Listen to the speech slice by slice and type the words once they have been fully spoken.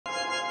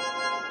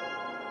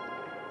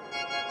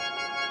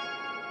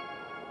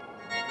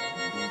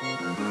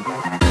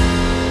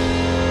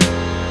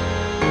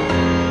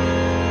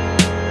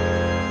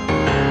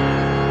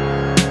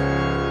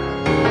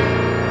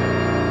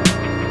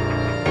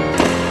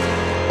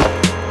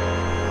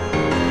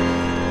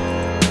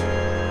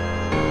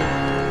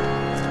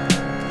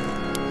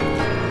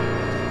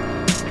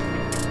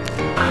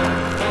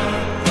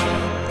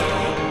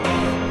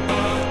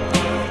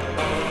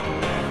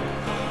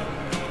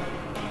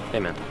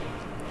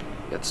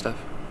You got the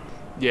stuff?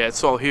 Yeah,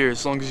 it's all here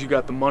as long as you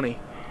got the money.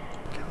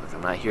 Okay, look,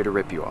 I'm not here to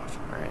rip you off,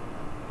 alright?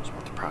 I just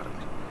want the product.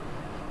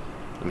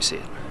 Let me see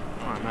it.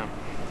 Alright, man.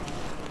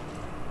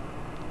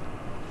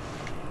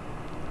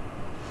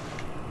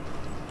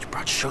 You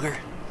brought sugar?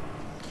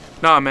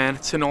 Nah, man,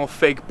 it's in all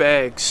fake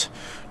bags.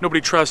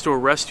 Nobody tries to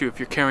arrest you if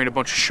you're carrying a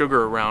bunch of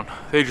sugar around.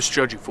 They just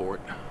judge you for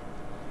it.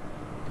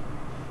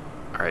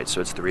 Alright,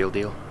 so it's the real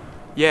deal?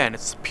 Yeah, and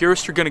it's the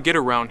purest you're gonna get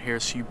around here,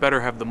 so you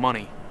better have the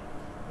money.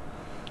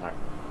 Alright.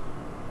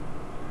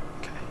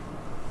 Okay.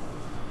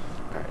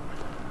 Alright,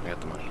 I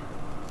got the money.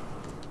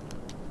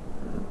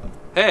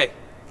 Hey!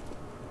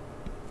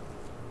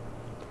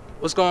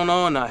 What's going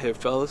on out here,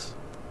 fellas?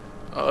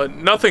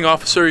 Nothing,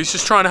 officer. He's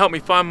just trying to help me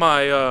find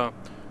my,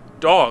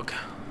 dog.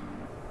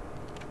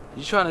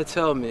 You trying to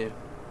tell me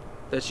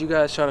that you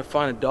guys trying to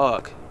find a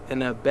dog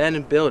in an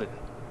abandoned building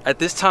at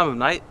this time of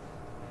night?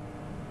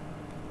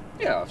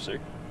 Yeah, officer.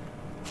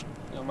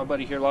 You know, my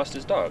buddy here lost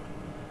his dog.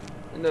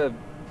 And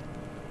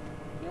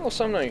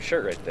something on your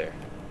shirt right there.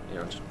 You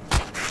know, just...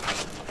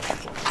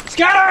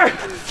 Scatter!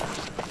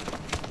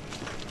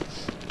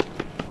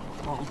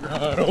 Oh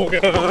God, oh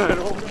God, oh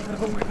God,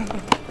 oh God.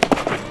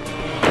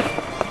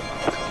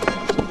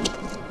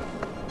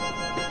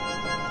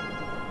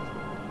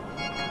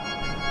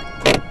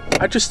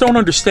 I just don't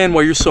understand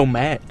why you're so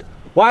mad.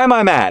 Why am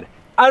I mad?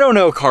 I don't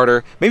know,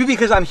 Carter. Maybe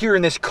because I'm here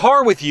in this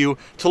car with you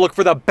to look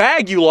for the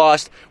bag you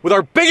lost with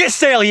our biggest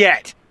sale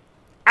yet.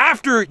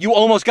 After you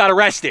almost got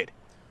arrested.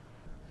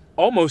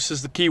 Almost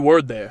is the key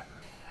word there.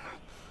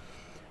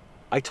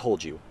 I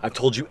told you. I've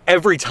told you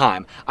every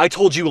time. I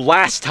told you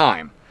last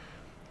time.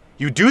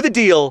 You do the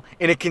deal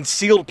in a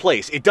concealed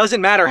place. It doesn't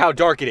matter how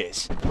dark it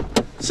is.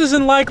 This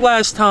isn't like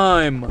last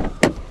time.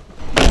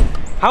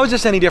 How is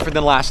this any different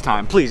than last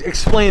time? Please,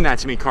 explain that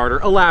to me, Carter.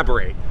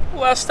 Elaborate.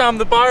 Last time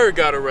the buyer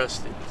got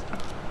arrested.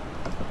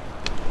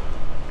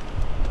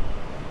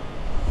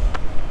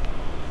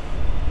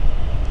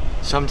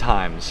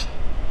 Sometimes,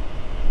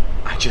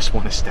 I just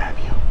want to stab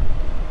you.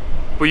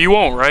 But you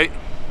won't, right?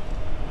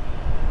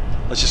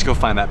 Let's just go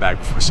find that bag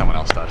before someone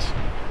else does.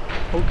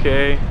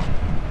 Okay.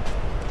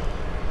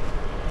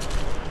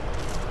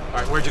 All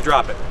right, where'd you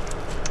drop it?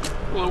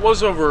 Well, it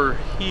was over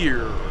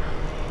here.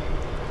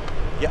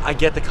 Yeah, I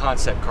get the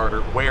concept, Carter.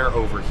 Where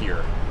over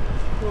here?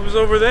 It was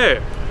over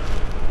there.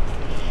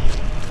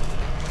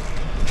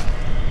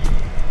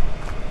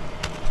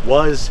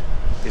 Was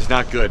is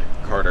not good,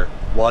 Carter.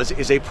 Was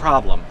is a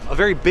problem. A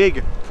very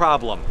big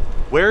problem.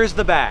 Where is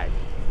the bag?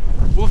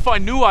 Well, if I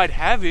knew I'd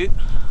have it,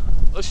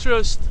 let's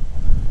just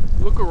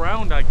look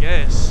around, I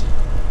guess.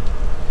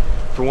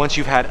 For once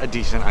you've had a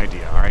decent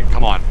idea, all right?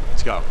 Come on,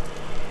 let's go.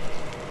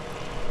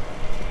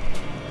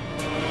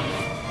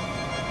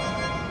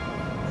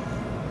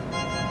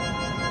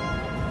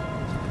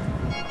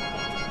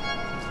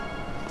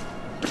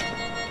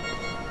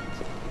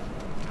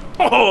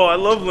 Oh, I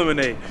love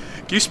lemonade.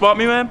 Can you spot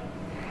me, man?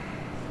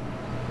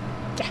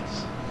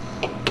 Yes.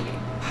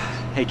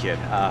 Hey kid,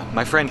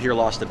 my friend here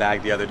lost a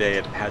bag the other day.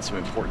 It had some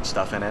important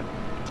stuff in it.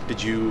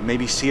 Did you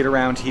maybe see it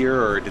around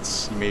here, or did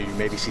you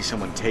maybe see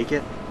someone take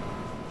it?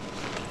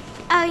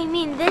 Oh, you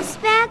mean this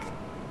bag?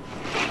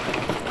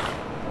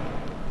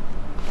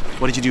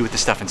 What did you do with the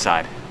stuff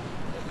inside?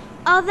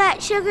 All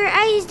that sugar,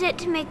 I used it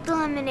to make the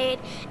lemonade.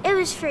 It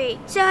was free,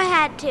 so I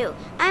had to.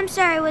 I'm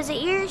sorry, was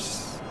it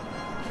yours?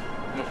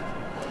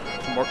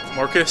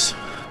 Marcus?